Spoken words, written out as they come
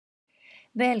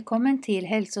Välkommen till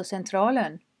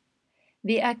hälsocentralen.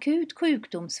 Vid akut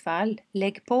sjukdomsfall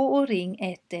lägg på och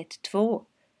ring 112.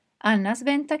 Annars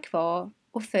vänta kvar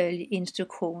och följ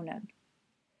instruktionen.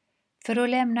 För att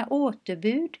lämna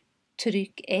återbud,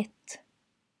 tryck 1.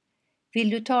 Vill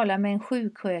du tala med en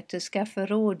sjuksköterska för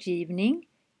rådgivning,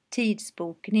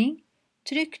 tidsbokning,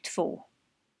 tryck 2.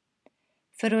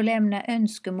 För att lämna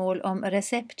önskemål om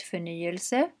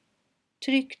receptförnyelse,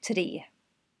 tryck 3.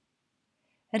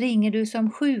 Ringer du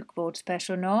som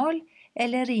sjukvårdspersonal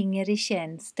eller ringer i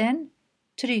tjänsten,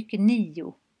 tryck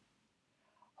 9.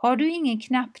 Har du ingen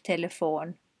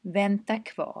knapptelefon, vänta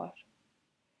kvar.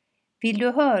 Vill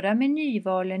du höra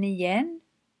menyvalen igen,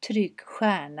 tryck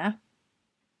stjärna.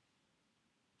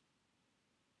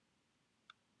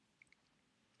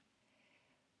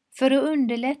 För att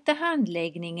underlätta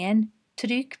handläggningen,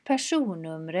 tryck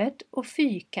personnumret och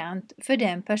fyrkant för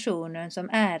den personen som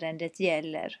ärendet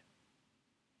gäller.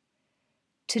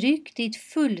 Tryck ditt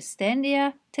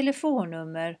fullständiga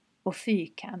telefonnummer och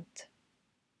fyrkant.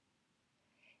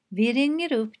 Vi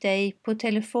ringer upp dig på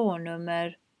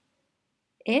telefonnummer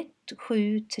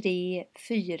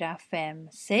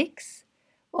 173456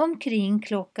 omkring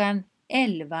klockan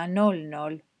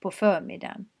 11.00 på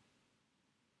förmiddagen.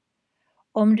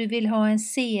 Om du vill ha en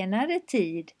senare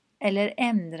tid eller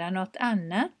ändra något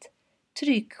annat,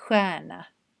 tryck stjärna.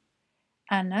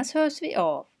 Annars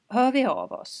hör vi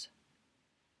av oss.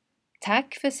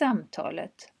 Tack för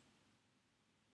samtalet.